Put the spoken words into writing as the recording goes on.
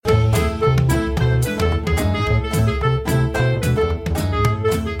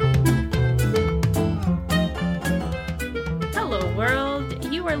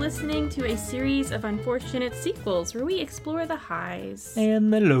series of unfortunate sequels where we explore the highs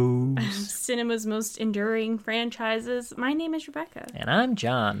and the lows. Cinema's most enduring franchises. My name is Rebecca. And I'm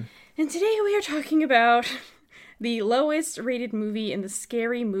John. And today we are talking about the lowest rated movie in the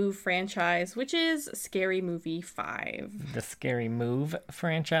Scary Move franchise, which is Scary Movie 5. The Scary Move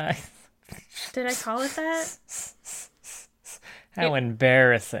franchise? Did I call it that? How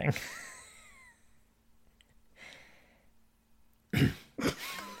embarrassing.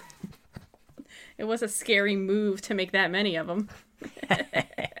 It was a scary move to make that many of them.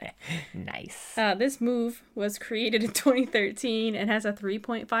 Nice. This move was created in 2013 and has a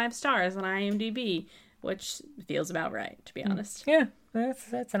 3.5 stars on IMDb, which feels about right, to be honest. Yeah,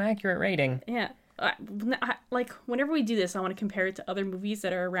 that's an accurate rating. Yeah. Like, whenever we do this, I want to compare it to other movies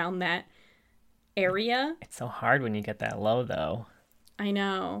that are around that area. It's so hard when you get that low, though. I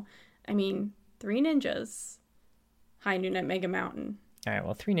know. I mean, Three Ninjas, High Noon at Mega Mountain. All right,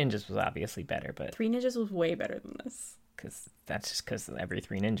 well, Three Ninjas was obviously better, but... Three Ninjas was way better than this. Because every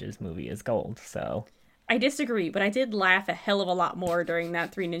Three Ninjas movie is gold, so... I disagree, but I did laugh a hell of a lot more during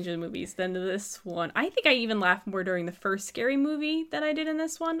that Three Ninja movies than this one. I think I even laughed more during the first Scary Movie than I did in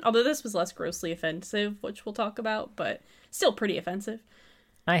this one. Although this was less grossly offensive, which we'll talk about, but still pretty offensive.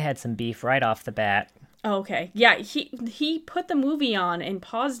 I had some beef right off the bat. Oh, okay. Yeah, he put the movie on and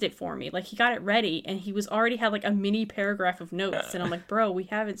paused it for me. Like, he got it ready, and he was already had, like, a mini paragraph of notes. And I'm like, bro, we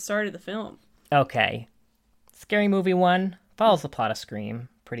haven't started the film. Okay. Scary Movie 1 follows the plot of Scream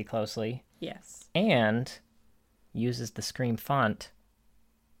pretty closely. Yes. And uses the Scream font.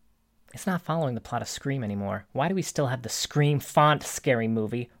 It's not following the plot of Scream anymore. Why do we still have the Scream font Scary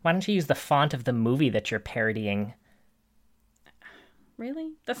Movie? Why don't you use the font of the movie that you're parodying?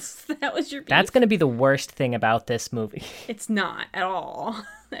 Really? That was your beef? That's going to be the worst thing about this movie. It's not at all.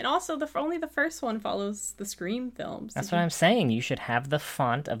 And also, only the first one follows the Scream films. That's what I'm saying. You should have the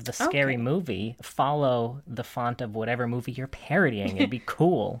font of the Scary Movie follow the font of whatever movie you're parodying. It'd be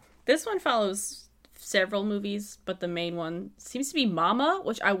cool. This one follows several movies, but the main one seems to be Mama,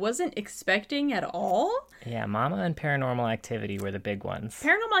 which I wasn't expecting at all. Yeah, Mama and Paranormal Activity were the big ones.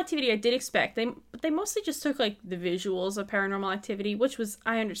 Paranormal Activity I did expect. They mostly just took, like, the visuals of Paranormal Activity, which was,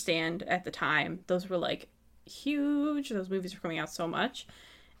 I understand, at the time. Those were, like, huge. Those movies were coming out so much.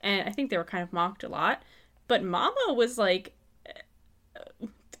 And I think they were kind of mocked a lot. But Mama was, like...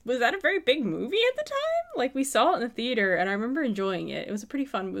 Was that a very big movie at the time? Like, we saw it in the theater, and I remember enjoying it. It was a pretty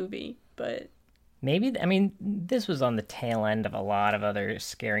fun movie, but... Maybe, I mean, this was on the tail end of a lot of other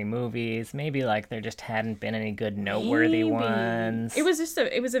scary movies. Maybe, like, there just hadn't been any good noteworthy ones. It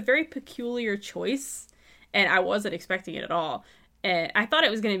was a very peculiar choice, and I wasn't expecting it at all. And I thought it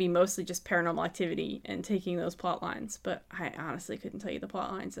was going to be mostly just Paranormal Activity and taking those plot lines, but I honestly couldn't tell you the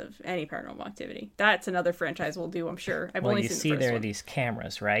plot lines of any Paranormal Activity. That's another franchise we'll do, I'm sure. I've only seen the first one. There are these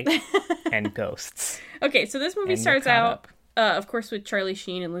cameras, right? And ghosts. Okay, so this movie starts out... of course, with Charlie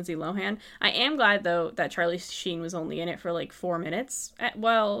Sheen and Lindsay Lohan. I am glad, though, that Charlie Sheen was only in it for, like, 4 minutes.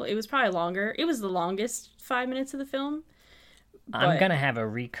 Well, it was probably longer. It was the longest 5 minutes of the film. I'm going to have a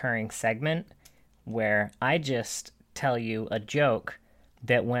recurring segment where I just tell you a joke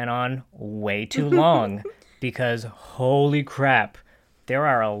that went on way too long. Because, holy crap, there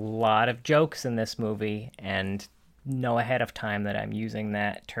are a lot of jokes in this movie, and know ahead of time that I'm using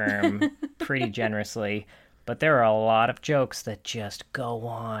that term pretty generously. But there are a lot of jokes that just go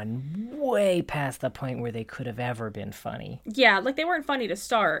on way past the point where they could have ever been funny. Yeah, like, they weren't funny to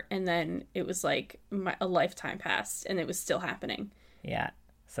start, and then it was like a lifetime passed, and it was still happening. Yeah.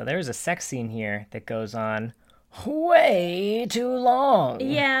 So there's a sex scene here that goes on way too long.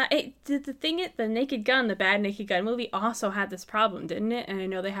 Yeah, the Naked Gun, the Bad Naked Gun movie also had this problem, didn't it? And I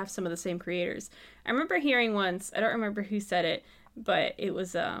know they have some of the same creators. I remember hearing once, I don't remember who said it, but it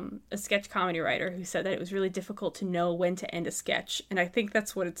was a sketch comedy writer who said that it was really difficult to know when to end a sketch. And I think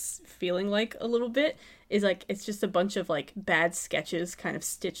that's what it's feeling like a little bit, is like it's just a bunch of, like, bad sketches kind of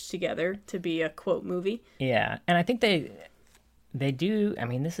stitched together to be a quote movie. Yeah, and I think they do, I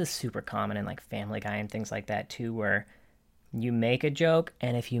mean, this is super common in, like, Family Guy and things like that too, where you make a joke,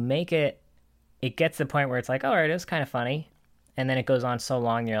 and if you make it, it gets to the point where it's like, all right, it was kind of funny. And then it goes on so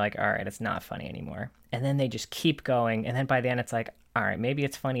long, you're like, all right, it's not funny anymore. And then they just keep going. And then by the end, it's like, all right, maybe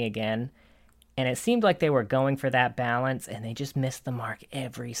it's funny again. And it seemed like they were going for that balance, and they just missed the mark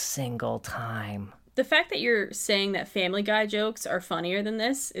every single time. The fact that you're saying that Family Guy jokes are funnier than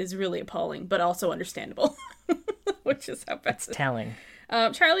this is really appalling, but also understandable. Which is how best it's telling.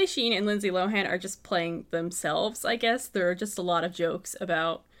 Charlie Sheen and Lindsay Lohan are just playing themselves, I guess. There are just a lot of jokes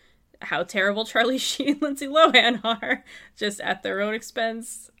about how terrible Charlie Sheen and Lindsay Lohan are, just at their own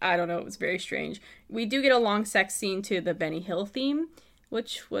expense. I don't know, it was very strange. We do get a long sex scene to the Benny Hill theme,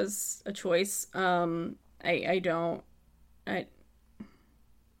 which was a choice. I don't. I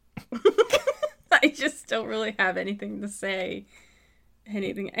I just don't really have anything to say.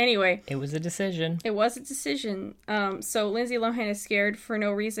 Anyway. It was a decision. It was a decision. So Lindsay Lohan is scared for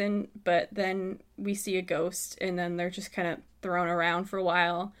no reason, but then we see a ghost, and then they're just kind of thrown around for a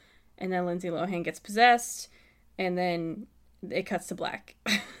while, and then Lindsay Lohan gets possessed, and then it cuts to black.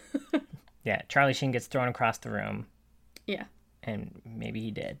 Yeah, Charlie Sheen gets thrown across the room. Yeah. And maybe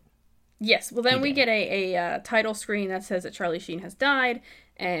he did. Yes, well then we get a title screen that says that Charlie Sheen has died,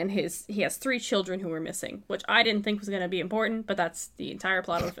 and he has 3 children who were missing, which I didn't think was going to be important, but that's the entire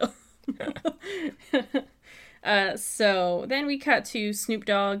plot of the film. So then we cut to Snoop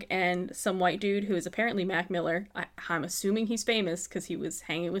Dogg and some white dude who is apparently Mac Miller. I'm assuming he's famous because he was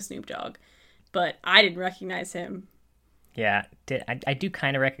hanging with Snoop Dogg, but I didn't recognize him. Yeah, I do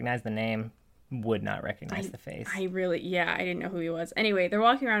kind of recognize the name. Would not recognize the face. I didn't know who he was. Anyway, they're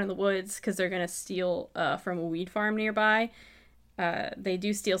walking around in the woods because they're going to steal from a weed farm nearby. They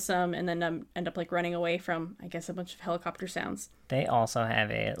do steal some and then end up like running away from, I guess, a bunch of helicopter sounds. They also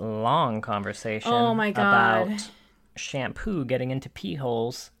have a long conversation about shampoo getting into pee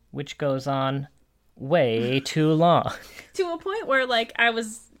holes, which goes on way too long. To a point where like I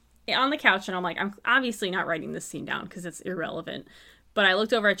was on the couch and I'm like, I'm obviously not writing this scene down because it's irrelevant. But I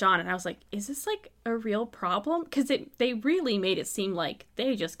looked over at John and I was like, is this like a real problem? Because they really made it seem like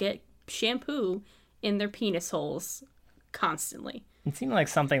they just get shampoo in their penis holes constantly. It seemed like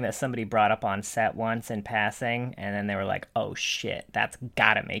something that somebody brought up on set once in passing, and then they were like, oh shit, that's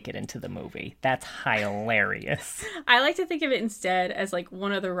gotta make it into the movie. That's hilarious. I like to think of it instead as like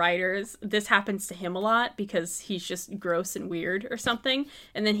one of the writers, this happens to him a lot because he's just gross and weird or something,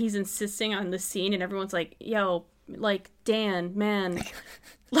 and then he's insisting on the scene and everyone's like, yo, like, Dan, man,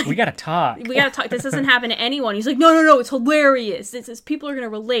 like, we gotta talk. This doesn't happen to anyone. He's like, no, it's hilarious. People are gonna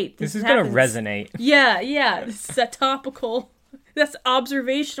relate. This is gonna resonate. Yeah. This is a topical. That's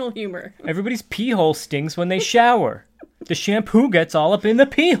observational humor. Everybody's pee hole stings when they shower. The shampoo gets all up in the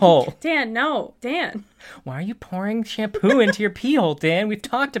pee hole. Dan, no, Dan. Why are you pouring shampoo into your pee hole, Dan? We've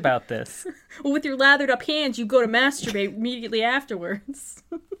talked about this. Well, with your lathered up hands, you go to masturbate immediately afterwards.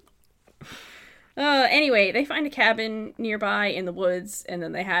 Anyway, they find a cabin nearby in the woods, and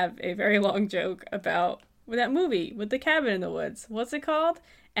then they have a very long joke about that movie with the cabin in the woods. What's it called?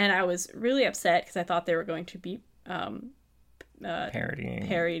 And I was really upset because I thought they were going to be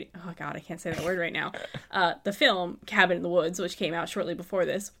parodied. Oh god, I can't say that word right now. The film Cabin in the Woods, which came out shortly before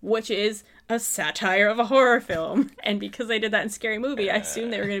this, which is a satire of a horror film. And because they did that in Scary Movie, I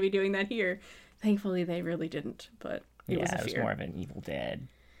assumed they were going to be doing that here. Thankfully, they really didn't, but it was a fear. It was more of an Evil Dead.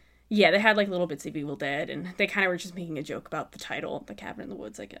 Yeah, they had like little bits of Evil Dead, and they kind of were just making a joke about the title, The Cabin in the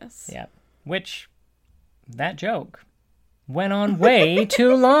Woods, I guess. Yeah, which, that joke went on way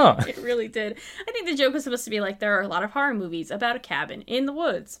too long. It really did. I think the joke was supposed to be like, there are a lot of horror movies about a cabin in the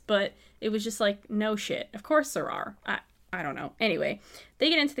woods, but it was just like, no shit. Of course there are. I don't know. Anyway, they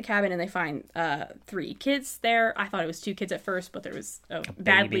get into the cabin and they find 3 kids there. I thought it was 2 kids at first, but there was a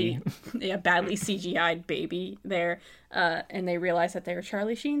badly CGI'd baby there. And they realize that they're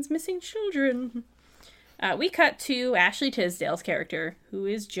Charlie Sheen's missing children. We cut to Ashley Tisdale's character, who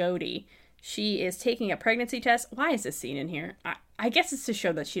is Jody. She is taking a pregnancy test. Why is this scene in here? I guess it's to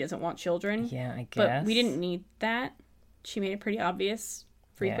show that she doesn't want children. Yeah, I guess. But we didn't need that. She made it pretty obvious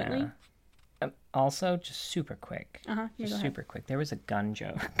frequently. Yeah. Also, just super quick. Super quick. There was a gun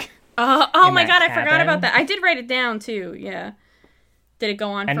joke. Oh my god, I forgot about that. I did write it down too. Yeah. Did it go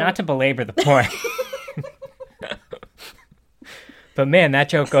on? And not to belabor the point. But man, that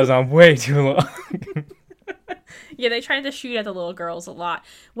joke goes on way too long. Yeah, they tried to shoot at the little girls a lot.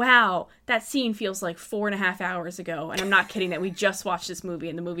 Wow, that scene feels like 4.5 hours ago. And I'm not kidding that we just watched this movie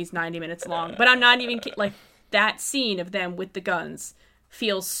and the movie's 90 minutes long. But I'm not even kidding. Like, that scene of them with the guns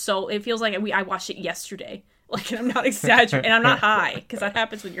feels like I watched it yesterday. Like, and I'm not exaggerating. And I'm not high, because that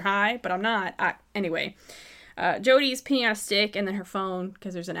happens when you're high, but I'm not. Anyway, Jody's peeing on a stick, and then her phone,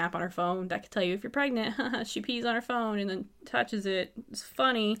 because there's an app on her phone that can tell you if you're pregnant. She pees on her phone and then touches it. It's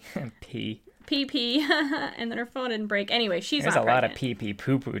funny. Pee. Pee. And then her phone didn't break. Anyway, she's There's not pregnant. There's a lot of pee-pee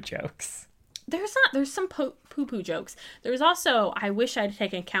poo-poo jokes. There's some poo-poo jokes. There's also, I wish I'd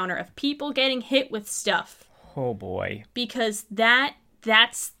taken a counter of people getting hit with stuff. Oh boy. Because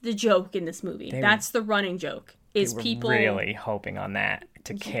that's the joke in this movie. That's the running joke. Is people really hoping on that?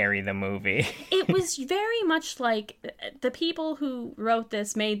 to carry the movie. It was very much like the people who wrote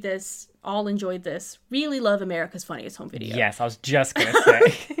this, made this, all enjoyed this, really love America's Funniest Home Video. Yes, I was just going to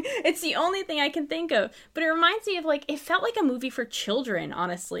say. It's the only thing I can think of. But it reminds me of, like, it felt like a movie for children,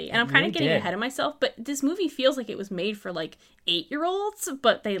 honestly. And I'm kind of getting ahead of myself, but this movie feels like it was made for, like, 8-year-olds,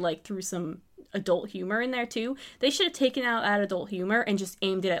 but they, like, threw some adult humor in there too. They should have taken out that adult humor and just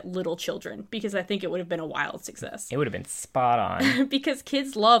aimed it at little children, because I think it would have been a wild success. It would have been spot on. Because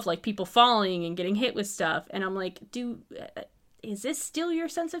kids love, like, people falling and getting hit with stuff, and I'm like, is this still your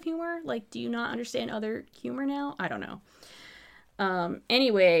sense of humor? Like, do you not understand other humor now? I don't know.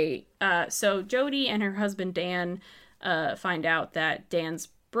 Anyway, so Jody and her husband Dan find out that Dan's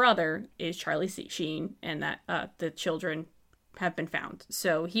brother is Charlie Sheen, and that the children have been found.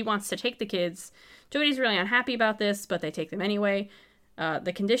 So he wants to take the kids. Jody's really unhappy about this, but they take them anyway.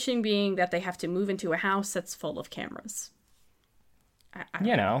 The condition being that they have to move into a house that's full of cameras.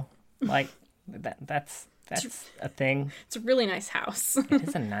 That's a thing. It's a really nice house. It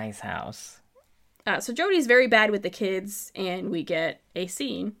is a nice house. So Jody's very bad with the kids, and we get a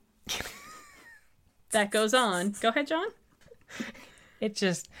scene that goes on. Go ahead, John. It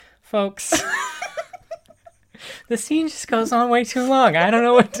just, folks... The scene just goes on way too long. I don't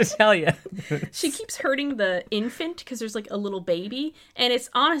know what to tell you. She keeps hurting the infant because there's, like, a little baby, and it's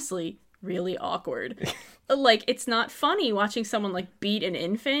honestly really awkward. Like, it's not funny watching someone, like, beat an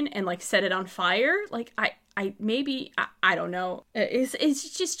infant and, like, set it on fire. Like, I don't know.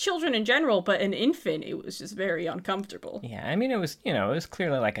 It's just children in general, but an infant, it was just very uncomfortable. Yeah, I mean, it was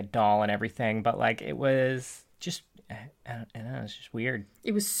clearly like a doll and everything, but, like, it was just, I don't know, it was just weird.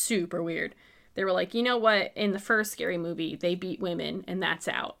 It was super weird. They were like, you know what? In the first Scary Movie, they beat women, and that's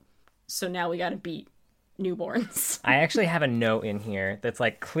out. So now we gotta beat newborns. I actually have a note in here that's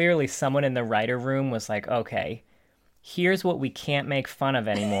like, clearly someone in the writer room was like, okay, here's what we can't make fun of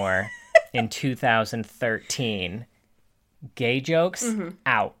anymore in 2013. Gay jokes,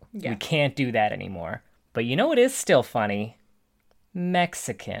 out. Yeah. We can't do that anymore. But you know what is still funny?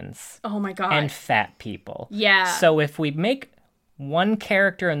 Mexicans. Oh my God. And fat people. Yeah. So if we make one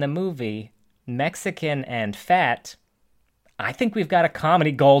character in the movie Mexican and fat, I think we've got a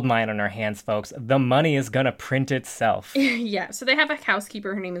comedy goldmine on our hands, folks. The money is gonna print itself. Yeah, so they have a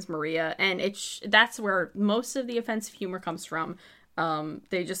housekeeper. Her name is Maria, and that's where most of the offensive humor comes from.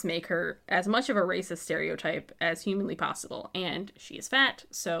 They just make her as much of a racist stereotype as humanly possible, and she is fat,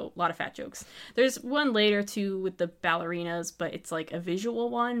 so a lot of fat jokes. There's one later, too, with the ballerinas, but it's like a visual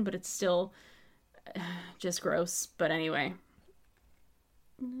one, but it's still just gross. But anyway...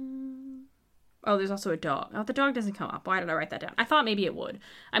 Oh, there's also a dog. Oh, the dog doesn't come up. Why did I write that down? I thought maybe it would.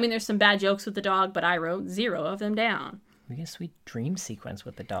 I mean, there's some bad jokes with the dog, but I wrote 0 of them down. We get a sweet dream sequence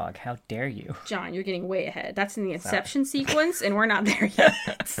with the dog. How dare you? John, you're getting way ahead. That's in the Inception sequence, and we're not there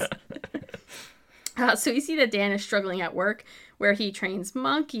yet. So you see that Dan is struggling at work, where he trains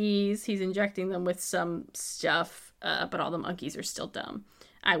monkeys. He's injecting them with some stuff, but all the monkeys are still dumb.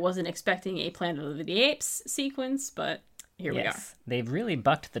 I wasn't expecting a Planet of the Apes sequence, but... Here we are. They've really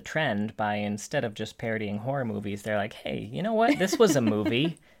bucked the trend by, instead of just parodying horror movies, they're like, hey, you know what? This was a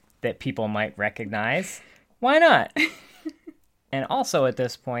movie that people might recognize. Why not? And also at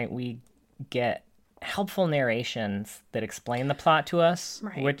this point, we get helpful narrations that explain the plot to us,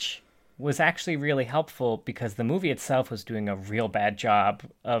 right, which was actually really helpful because the movie itself was doing a real bad job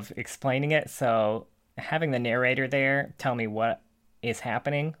of explaining it. So having the narrator there tell me what is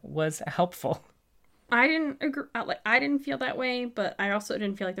happening was helpful. I didn't agree. I didn't feel that way, but I also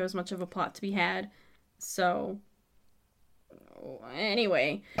didn't feel like there was much of a plot to be had. So,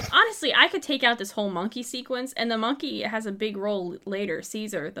 anyway, honestly, I could take out this whole monkey sequence, and the monkey has a big role later,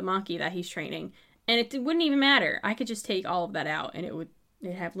 Caesar, the monkey that he's training, and it wouldn't even matter. I could just take all of that out, and it'd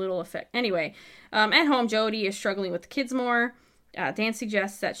have little effect. Anyway, at home, Jody is struggling with the kids more. Dan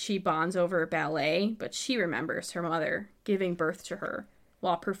suggests that she bonds over ballet, but she remembers her mother giving birth to her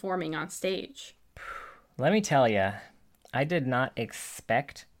while performing on stage. Let me tell you, I did not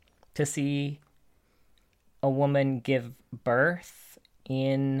expect to see a woman give birth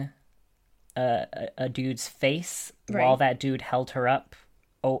in a dude's face, right, while that dude held her up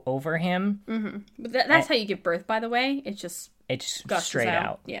over him. Mm-hmm. But that's how you give birth, by the way. It's straight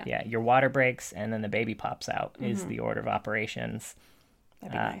out. Yeah. Your water breaks and then the baby pops out, mm-hmm, is the order of operations.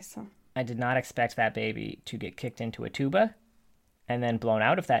 That'd be nice. Huh? I did not expect that baby to get kicked into a tuba and then blown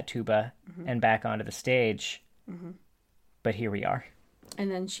out of that tuba, mm-hmm, and back onto the stage. Mm-hmm. But here we are.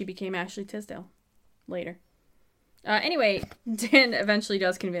 And then she became Ashley Tisdale later. Anyway, Dan eventually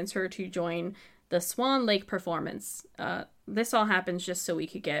does convince her to join the Swan Lake performance. This all happens just so we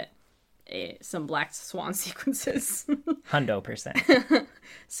could get some Black Swan sequences. 100%.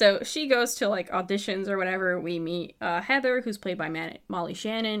 So she goes to like auditions or whatever. We meet Heather, who's played by Molly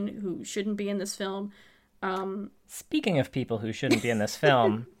Shannon, who shouldn't be in this film. Speaking of people who shouldn't be in this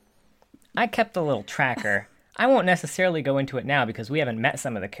film, I kept a little tracker. I won't necessarily go into it now because we haven't met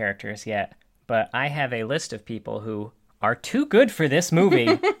some of the characters yet, but I have a list of people who are too good for this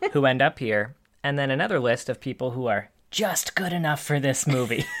movie who end up here, and then another list of people who are just good enough for this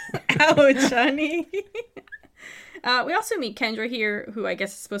movie. Ouch, honey. We also meet Kendra here, who I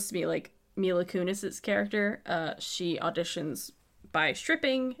guess is supposed to be like Mila Kunis's character. She auditions by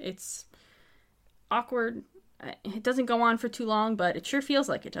stripping. It's awkward. It doesn't go on for too long, but it sure feels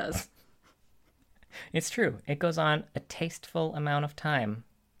like it does. It's true. It goes on a tasteful amount of time.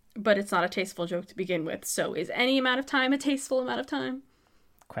 But it's not a tasteful joke to begin with. So is any amount of time a tasteful amount of time?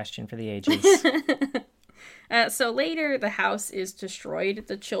 Question for the ages. So later, the house is destroyed.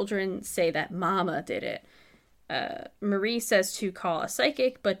 The children say that Mama did it. Marie says to call a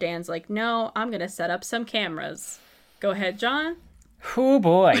psychic, but Dan's like, no, I'm going to set up some cameras. Go ahead, John. Oh,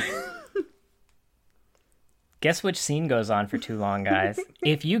 boy. Guess which scene goes on for too long, guys?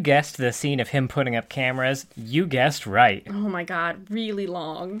 If you guessed the scene of him putting up cameras, you guessed right. Oh my god, really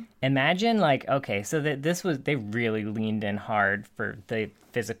long. Imagine, like, okay, so they really leaned in hard for the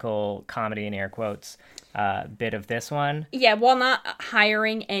physical comedy in air quotes bit of this one. Yeah, while not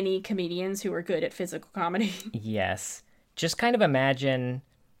hiring any comedians who are good at physical comedy. Yes. Just kind of imagine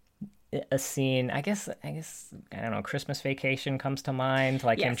a scene, I guess, I don't know, Christmas Vacation comes to mind,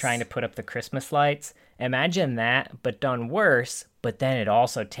 like him trying to put up the Christmas lights. Imagine that, but done worse, but then it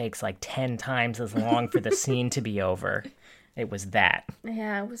also takes like 10 times as long for the scene to be over. It was that.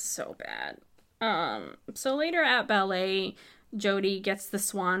 Yeah, it was so bad. So later at ballet, Jody gets the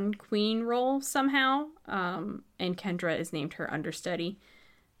Swan Queen role somehow, and Kendra is named her understudy.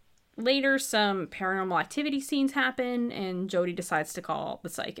 Later, some paranormal activity scenes happen, and Jody decides to call the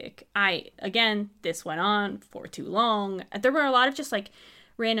psychic. This went on for too long. There were a lot of just, like,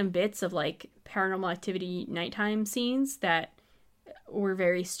 random bits of, like, paranormal activity nighttime scenes that were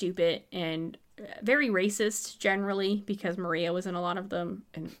very stupid and very racist, generally, because Maria was in a lot of them,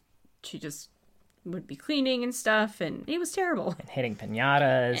 and she just would be cleaning and stuff, and it was terrible. And hitting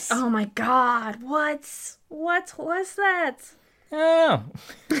piñatas. Oh, my God. What was that? Oh.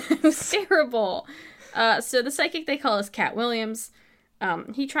 It was terrible. So the psychic they call is Cat Williams.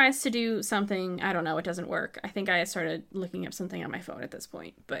 He tries to do something. I don't know. It doesn't work. I think I started looking up something on my phone at this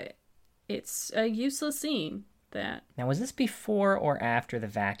point, but it's a useless scene. Now, was this before or after the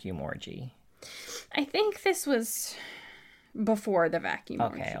vacuum orgy? I think this was before the vacuum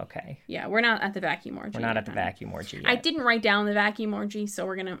orgy. Okay. Yeah, we're not at the vacuum orgy. We're not at the vacuum orgy yet. I didn't write down the vacuum orgy, so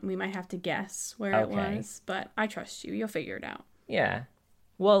we might have to guess where it was, but I trust you. You'll figure it out. Yeah.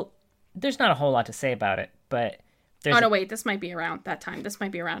 Well, there's not a whole lot to say about it, but there's... Oh, no, wait. This might be around that time. This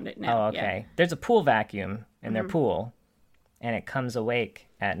might be around it now. Oh, okay. Yeah. There's a pool vacuum in their pool, and it comes awake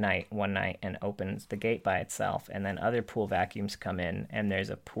at night, one night, and opens the gate by itself, and then other pool vacuums come in, and there's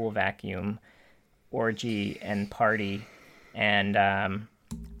a pool vacuum orgy and party, and,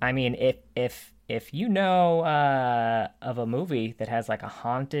 I mean, if you know of a movie that has, like, a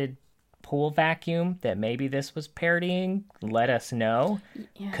haunted pool vacuum that maybe this was parodying, let us know,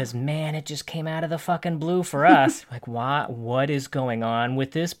 because man, it just came out of the fucking blue for us. Like, what is going on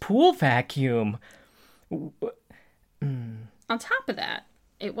with this pool vacuum? On top of that,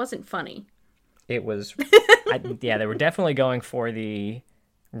 it wasn't funny. It was they were definitely going for the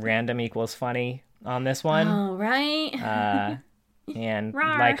random equals funny on this one. Oh, right. And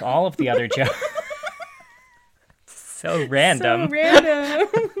like all of the other jokes, so random.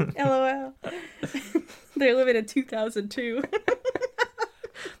 LOL. They're living in 2002.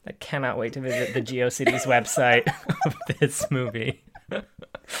 I cannot wait to visit the GeoCities website of this movie.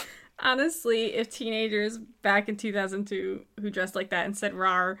 Honestly, if teenagers back in 2002 who dressed like that and said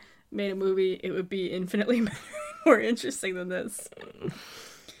 "rar" made a movie, it would be infinitely more interesting than this.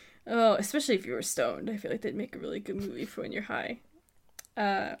 Oh, especially if you were stoned. I feel like they'd make a really good movie for when you're high.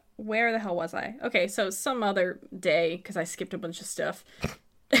 Where the hell was I? Okay, so some other day, because I skipped a bunch of stuff,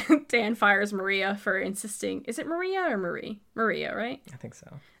 Dan fires Maria for insisting... Is it Maria or Marie? Maria, right? I think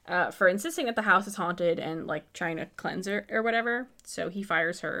so. For insisting that the house is haunted and, like, trying to cleanse her or whatever. So he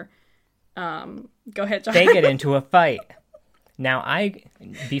fires her. Go ahead, John. They get into a fight. Now,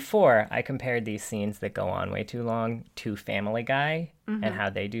 before I compared these scenes that go on way too long to Family Guy and how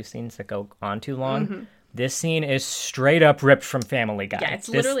they do scenes that go on too long. This scene is straight up ripped from Family Guy. Yeah, it's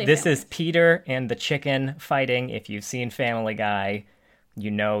literally This is Peter and the chicken fighting. If you've seen Family Guy,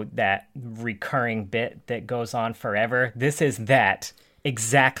 you know that recurring bit that goes on forever. This is that.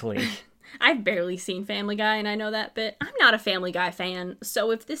 Exactly. I've barely seen Family Guy, and I know that bit. I'm not a Family Guy fan,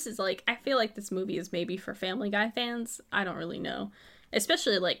 so if this is like, I feel like this movie is maybe for Family Guy fans. I don't really know.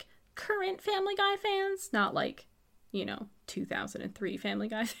 Especially, like, current Family Guy fans, not like, 2003 Family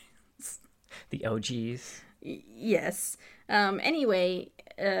Guy fans. The OGs. Yes. Anyway,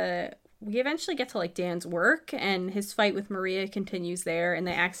 we eventually get to, like, Dan's work, and his fight with Maria continues there, and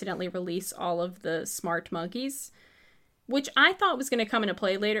they accidentally release all of the smart monkeys, which I thought was going to come into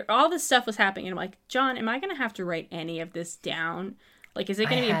play later. All this stuff was happening, and I'm like, John, am I going to have to write any of this down? Like, is it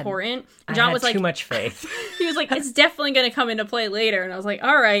going to be important? And John was like, too much faith. He was like, it's definitely going to come into play later. And I was like,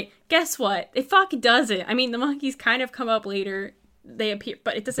 all right, guess what? It fucking doesn't. I mean, the monkeys kind of come up later. They appear,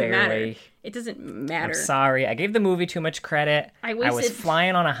 but it doesn't matter. It doesn't matter. I'm sorry. I gave the movie too much credit. I was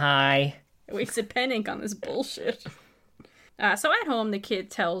flying on a high. I wasted pen ink on this bullshit. So at home, the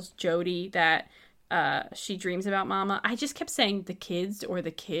kid tells Jody that she dreams about Mama. I just kept saying the kids or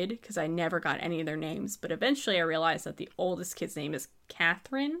the kid because I never got any of their names. But eventually I realized that the oldest kid's name is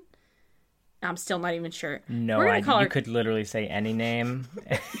Catherine. I'm still not even sure. No, you could literally say any name.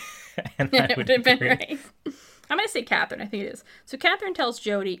 And it would have been right. I'm going to say Catherine. I think it is. So Catherine tells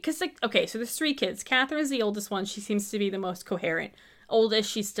Jody, because, like, okay, so there's 3 kids. Catherine is the oldest one. She seems to be the most coherent.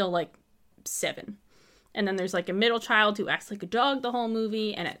 Oldest, she's still, like, 7. And then there's, like, a middle child who acts like a dog the whole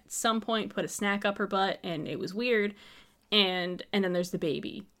movie, and at some point put a snack up her butt, and it was weird. And then there's the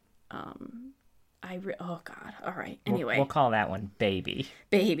baby. Oh, God. All right. Anyway. We'll call that one Baby.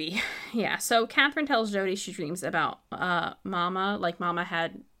 Baby. Yeah. So Catherine tells Jody she dreams about Mama. Like, Mama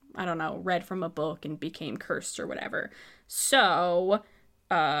had, I don't know, read from a book and became cursed or whatever. So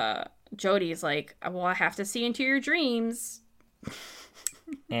Jody's like, well, I have to see into your dreams.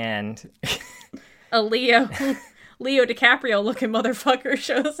 And a Leo DiCaprio looking motherfucker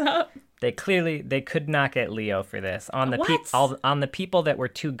shows up. They could not get Leo for this. On the people that were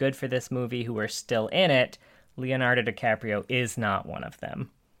too good for this movie who were still in it, Leonardo DiCaprio is not one of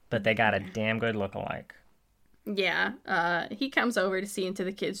them. But they got a damn good lookalike. Yeah, he comes over to see into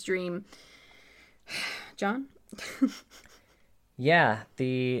the kid's dream. John? Yeah,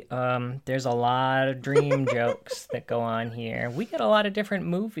 there's a lot of dream jokes that go on here. We get a lot of different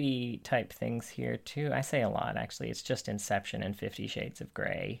movie type things here too. I say a lot, actually. It's just Inception and 50 Shades of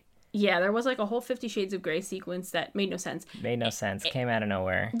Grey. Yeah, there was like a whole 50 Shades of Grey sequence that made no sense. Came out of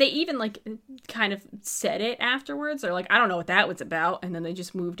nowhere. They even like kind of said it afterwards. They're like, I don't know what that was about. And then they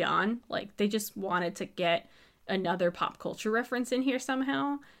just moved on. Like, they just wanted to get another pop culture reference in here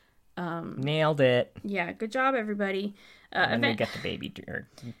somehow. Nailed it. Yeah, good job, everybody. And then we get the baby, or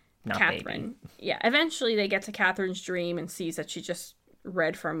not Catherine. Baby. Yeah, eventually they get to Catherine's dream and sees that she just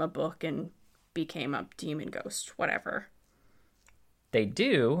read from a book and became a demon ghost, whatever. They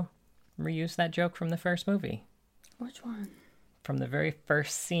do reuse that joke from the first movie. Which one? From the very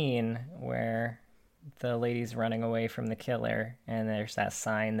first scene where the lady's running away from the killer and there's that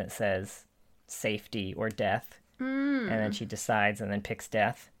sign that says safety or death. And then she decides and then picks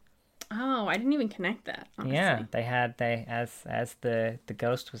death. Oh, I didn't even connect that, honestly. Yeah, as the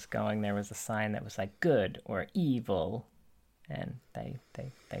ghost was going, there was a sign that was like good or evil. And they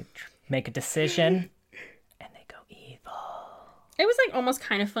make a decision and they go evil. It was like almost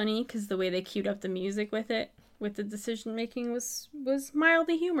kind of funny because the way they queued up the music with it, with the decision making, was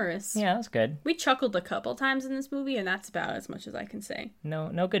mildly humorous. Yeah, that was good. We chuckled a couple times in this movie, and that's about as much as I can say.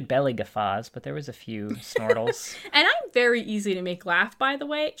 No good belly guffaws, but there was a few snortles. And I'm very easy to make laugh, by the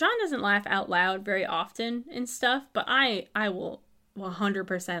way. John doesn't laugh out loud very often and stuff, but I will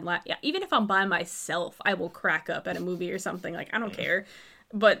 100% laugh. Yeah, even if I'm by myself, I will crack up at a movie or something. Like, I don't care.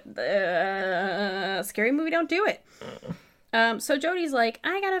 But scary movie don't do it. So Jody's like,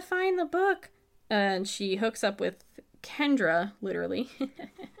 I gotta find the book. And she hooks up with Kendra, literally.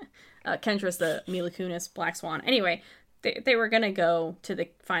 Kendra's the Mila Kunis Black Swan. Anyway, they were gonna go to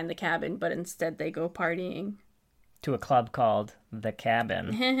find the cabin, but instead they go partying. To a club called The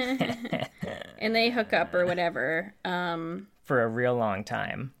Cabin. And they hook up or whatever. For a real long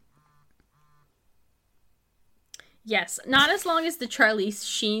time. Yes, not as long as the Charlie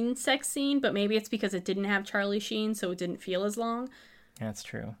Sheen sex scene, but maybe it's because it didn't have Charlie Sheen, so it didn't feel as long. That's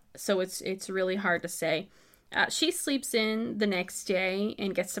true. So it's really hard to say. She sleeps in the next day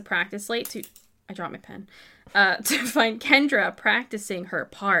and gets to practice late to... I dropped my pen. To find Kendra practicing her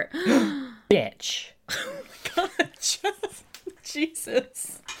part. Bitch. Oh my god,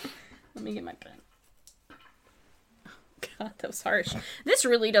 Jesus. Let me get my pen. God, that was harsh. This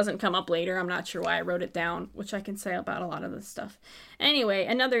really doesn't come up later. I'm not sure why I wrote it down, which I can say about a lot of this stuff. Anyway,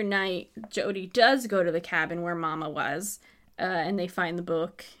 another night, Jody does go to the cabin where Mama was, and they find the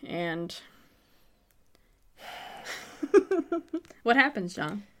book, and... What happens,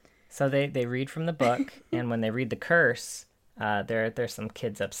 John? So they read from the book, and when they read the curse, there's some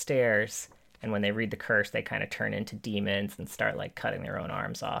kids upstairs, and when they read the curse, they kind of turn into demons and start like cutting their own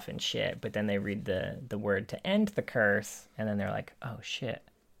arms off and shit. But then they read the word to end the curse, and then they're like, oh shit,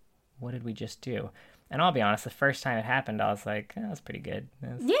 what did we just do? And I'll be honest, the first time it happened, I was like, that was pretty good.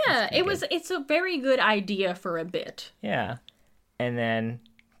 It's a very good idea for a bit. Yeah. And then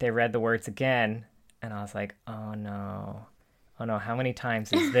they read the words again, and I was like, oh no, how many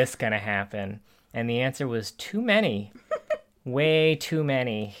times is this going to happen? And the answer was too many. Way too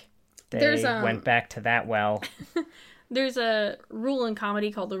many. They went back to that well. There's a rule in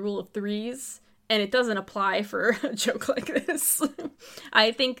comedy called the rule of threes, and it doesn't apply for a joke like this.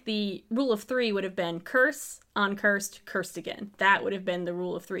 I think the rule of three would have been curse, uncursed, cursed again. That would have been the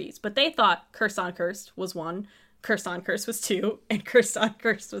rule of threes. But they thought curse on cursed was 1, curse on cursed was 2, and curse on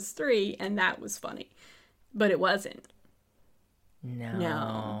cursed was 3, and that was funny. But it wasn't.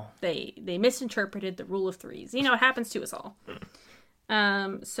 No. They misinterpreted the rule of threes. You know, it happens to us all.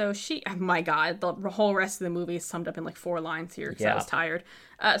 So she, oh my God, the whole rest of the movie is summed up in like 4 lines here because I was tired.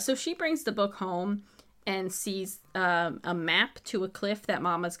 So she brings the book home and sees a map to a cliff that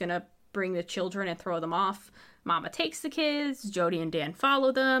Mama's going to bring the children and throw them off. Mama takes the kids. Jody and Dan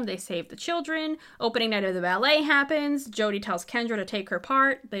follow them. They save the children. Opening night of the ballet happens. Jody tells Kendra to take her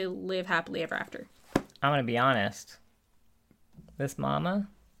part. They live happily ever after. I'm going to be honest. This Mama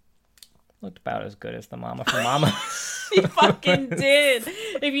looked about as good as the Mama from Mama. She fucking did.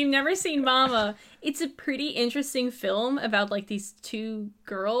 If you've never seen Mama, it's a pretty interesting film about like these 2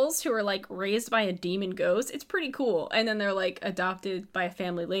 girls who are like raised by a demon ghost. It's pretty cool. And then they're like adopted by a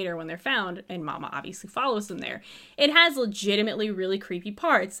family later when they're found, and Mama obviously follows them there. It has legitimately really creepy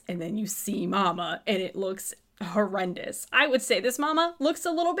parts, and then you see Mama and it looks horrendous. I would say this Mama looks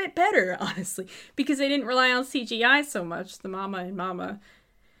a little bit better, honestly, because they didn't rely on CGI so much. The Mama and Mama.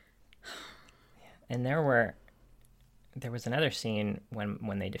 And there was another scene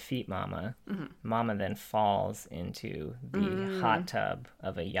when they defeat Mama. Mm-hmm. Mama then falls into the hot tub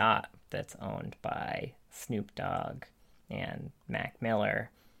of a yacht that's owned by Snoop Dogg and Mac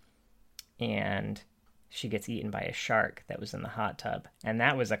Miller. And she gets eaten by a shark that was in the hot tub. And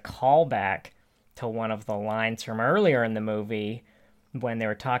that was a callback to one of the lines from earlier in the movie when they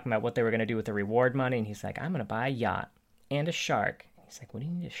were talking about what they were going to do with the reward money. And he's like, I'm going to buy a yacht and a shark. He's like, what do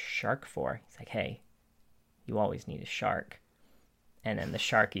you need a shark for? He's like, hey, you always need a shark. And then the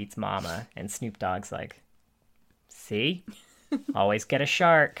shark eats Mama, and Snoop Dogg's like, see? Always get a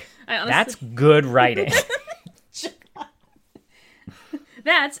shark. That's good writing.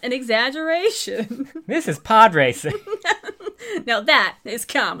 That's an exaggeration. This is pod racing. Now that is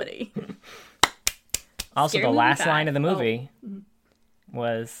comedy. Also, the last line of the movie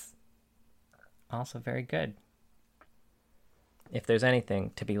was also very good. If there's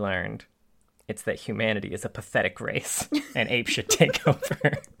anything to be learned, it's that humanity is a pathetic race, and apes should take over.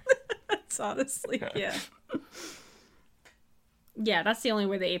 That's honestly, yeah. Yeah, that's the only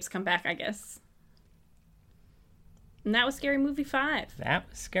way the apes come back, I guess. And that was Scary Movie 5. That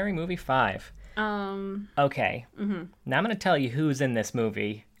was Scary Movie 5. Okay. Mm-hmm. Now I'm going to tell you who's in this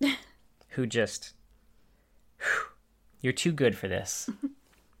movie who just... You're too good for this.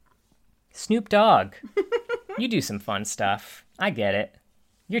 Snoop Dogg. You do some fun stuff. I get it.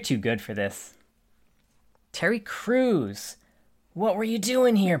 You're too good for this. Terry Crews. What were you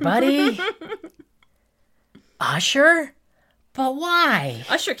doing here, buddy? Usher? But why?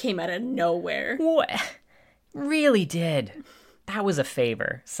 Usher came out of nowhere. What? Really did. That was a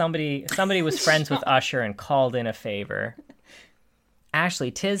favor. Somebody was friends with Usher and called in a favor. Ashley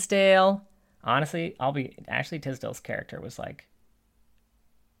Tisdale. Honestly, Ashley Tisdale's character was like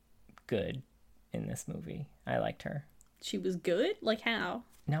good in this movie. I liked her. She was good? Like how?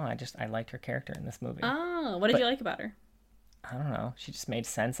 No, I liked her character in this movie. Oh, what did you like about her? I don't know. She just made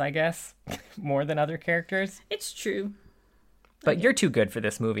sense, I guess, more than other characters. It's true. But you're too good for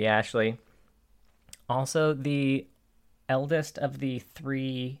this movie, Ashley. Also, the eldest of the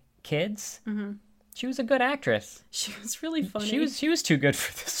 3 kids, she was a good actress. She was really funny. She was too good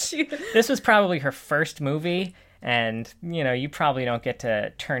for this. This was probably her first movie, and, you know, you probably don't get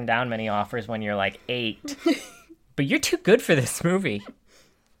to turn down many offers when you're like 8. But you're too good for this movie.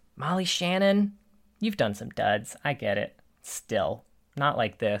 Molly Shannon, you've done some duds. I get it. Still, not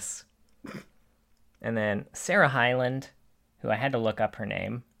like this. And then Sarah Hyland, who I had to look up her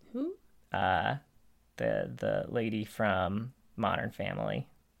name. Who? The lady from Modern Family.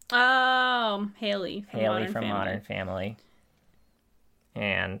 Oh, Haley from Modern Family.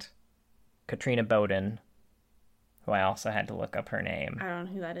 And Katrina Bowden, who I also had to look up her name. I don't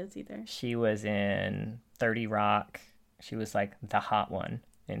know who that is either. She was in 30 Rock. She was like the hot one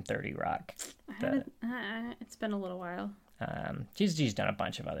in 30 Rock. It's been a little while. She's done a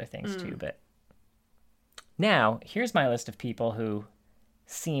bunch of other things too, but now here's my list of people who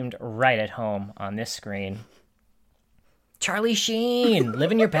seemed right at home on this screen. Charlie Sheen,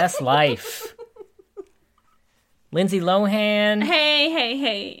 living your best life. Lindsay Lohan.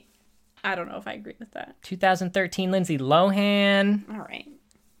 Hey. I don't know if I agree with that. 2013 Lindsay Lohan. All right.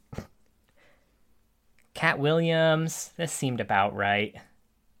 Cat Williams. This seemed about right.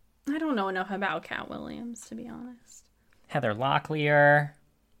 I don't know enough about Cat Williams, to be honest. Heather Locklear.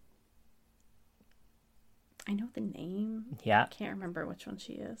 I know the name. Yeah. I can't remember which one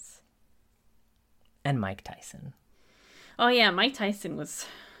she is. And Mike Tyson. Oh, yeah. Mike Tyson was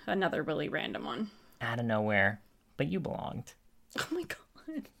another really random one. Out of nowhere. But you belonged. Oh, my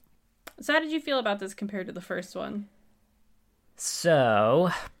God. So how did you feel about this compared to the first one? So,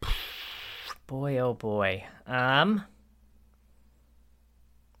 boy, oh boy.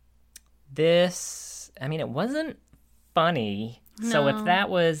 This, I mean, it wasn't funny. No. So if that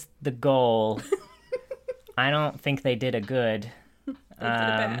was the goal, I don't think they did a good. They did a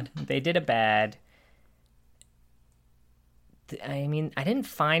bad. They did a bad. I mean, I didn't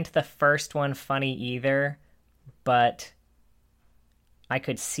find the first one funny either, but I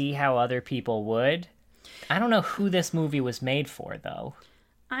could see how other people would. I don't know who this movie was made for, though.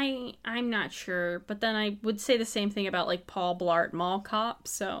 I'm not sure, but then I would say the same thing about, like, Paul Blart Mall Cop.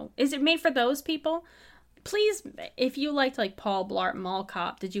 So, is it made for those people? Please, if you liked, like, Paul Blart Mall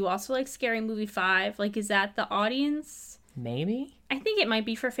Cop, did you also like Scary Movie 5? Like, is that the audience? Maybe? I think it might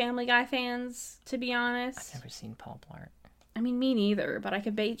be for Family Guy fans, to be honest. I've never seen Paul Blart. I mean, me neither, but I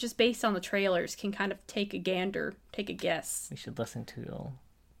could just based on the trailers, can kind of take a guess. We should listen to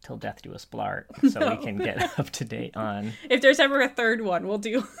Till Death Do Us Blart so we can get up to date on. If there's ever a third one, we'll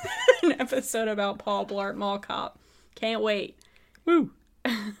do an episode about Paul Blart Mall Cop. Can't wait. Woo!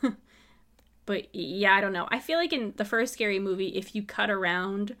 But yeah, I don't know. I feel like in the first Scary Movie, if you cut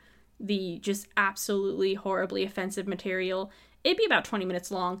around the just absolutely horribly offensive material, it'd be about 20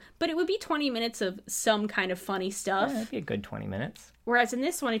 minutes long, but it would be 20 minutes of some kind of funny stuff. Yeah, it'd be a good 20 minutes. Whereas in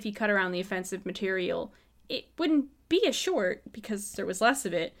this one, if you cut around the offensive material, it wouldn't be as short because there was less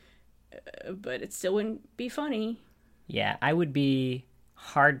of it, but it still wouldn't be funny. Yeah, I would be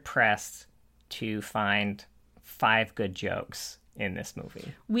hard-pressed to find 5 good jokes in this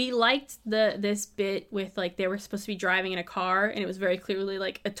movie. We liked this bit with, like, they were supposed to be driving in a car, and it was very clearly,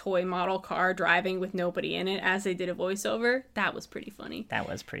 like, a toy model car driving with nobody in it as they did a voiceover. That was pretty funny. That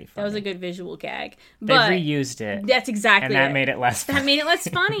was pretty funny. That was a good visual gag. They reused it. That's exactly and that made it less funny. That made it less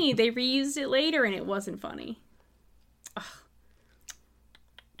funny. They reused it later, and it wasn't funny. Ugh.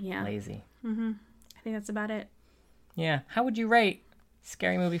 Yeah. Lazy. Mm-hmm. I think that's about it. Yeah. How would you rate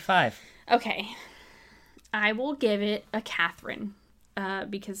Scary Movie 5? Okay. I will give it a Catherine,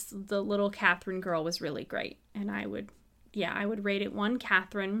 because the little Catherine girl was really great. And I would rate it 1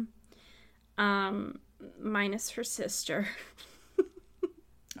 Catherine, minus her sister.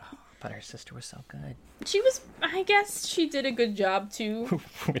 But her sister was so good. I guess she did a good job too.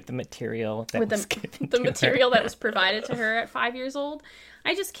 With the material that was given the material that was provided to her at 5 years old.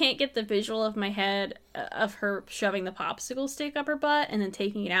 I just can't get the visual of my head of her shoving the popsicle stick up her butt and then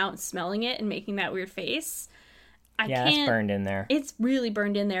taking it out and smelling it and making that weird face. It's burned in there. It's really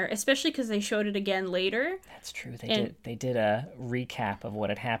burned in there, especially because they showed it again later. That's true. They did a recap of what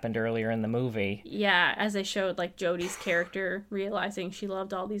had happened earlier in the movie. Yeah, as they showed, like, Jodie's character realizing she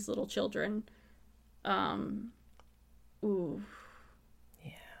loved all these little children. Ooh.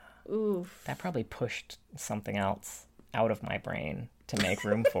 Yeah. Ooh. That probably pushed something else out of my brain to make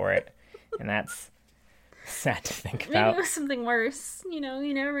room for it. And that's sad to think about. Maybe it was something worse. You know,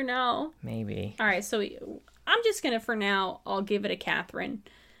 you never know. Maybe. All right, so I'm just going to, for now, I'll give it a Catherine.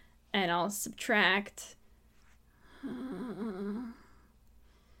 And I'll subtract... I'm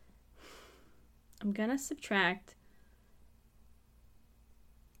going to subtract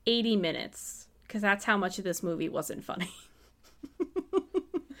 80 minutes. Because that's how much of this movie wasn't funny.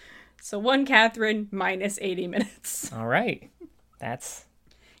 So 1 Catherine minus 80 minutes. All right. That's...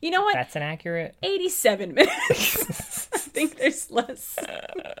 You know what? That's an accurate... 87 minutes. I think there's less.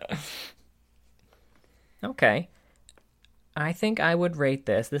 Okay. I think I would rate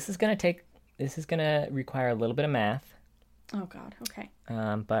this. This is going to require a little bit of math. Oh, God. Okay.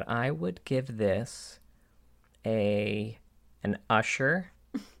 But I would give this an Usher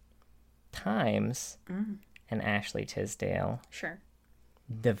times an Ashley Tisdale. Sure.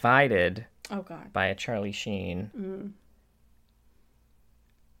 Divided oh, God. by a Charlie Sheen.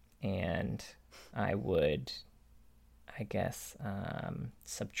 And I would, I guess,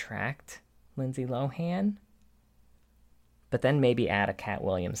 subtract Lindsay Lohan but then maybe add a Cat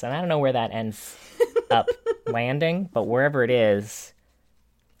Williams. And I don't know where that ends up landing, but wherever it is,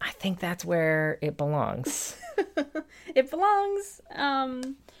 I think that's where it belongs. It belongs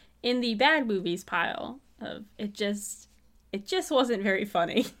in the bad movies pile of it just wasn't very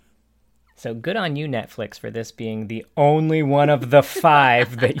funny. So good on you, Netflix, for this being the only one of the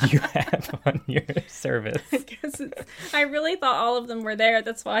 5 that you have on your service. I really thought all of them were there.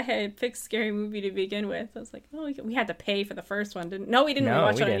 That's why I picked Scary Movie to begin with. I was like, oh, we had to pay for the first one, didn't? No, we didn't. We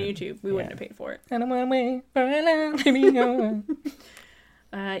watched it on YouTube. We wouldn't have paid for it. And I'm on way for a long to be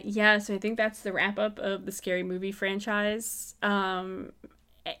yeah, so I think that's the wrap up of the Scary Movie franchise.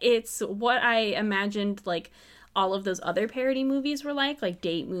 It's what I imagined, like, all of those other parody movies were like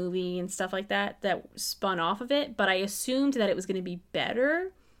Date Movie and stuff like that spun off of it, but I assumed that it was going to be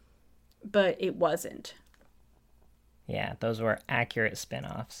better, but it wasn't. Yeah, those were accurate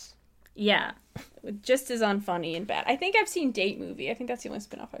spin-offs. Yeah, just as unfunny and bad. I think I've seen Date Movie. I think that's the only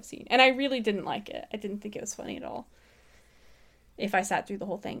spin-off I've seen, and I really didn't like it. I didn't think it was funny at all. If I sat through the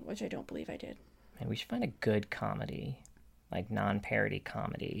whole thing, which I don't believe I did. Man, we should find a good comedy, like non-parody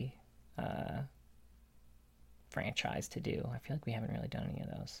comedy, franchise to do. I feel like we haven't really done any of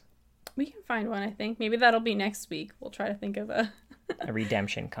those. We can find one, I think. Maybe that'll be next week. We'll try to think of a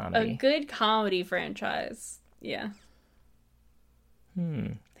redemption comedy. A good comedy franchise. Yeah.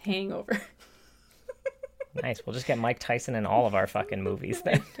 Hangover. Nice. We'll just get Mike Tyson in all of our fucking movies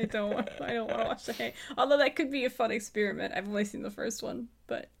then. I don't want to watch the Hangover. Although that could be a fun experiment. I've only seen the first one,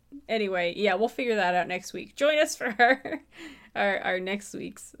 but anyway, yeah, we'll figure that out next week. Join us for our next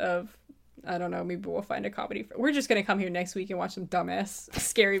week's of, I don't know, maybe we'll find a comedy. We're just going to come here next week and watch some dumbass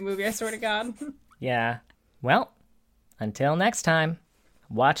scary movie, I swear to God. Yeah. Well, until next time,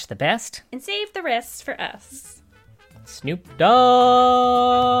 watch the best. And save the rest for us. Snoop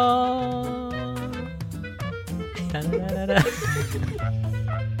Dogg. Da, da, da, da.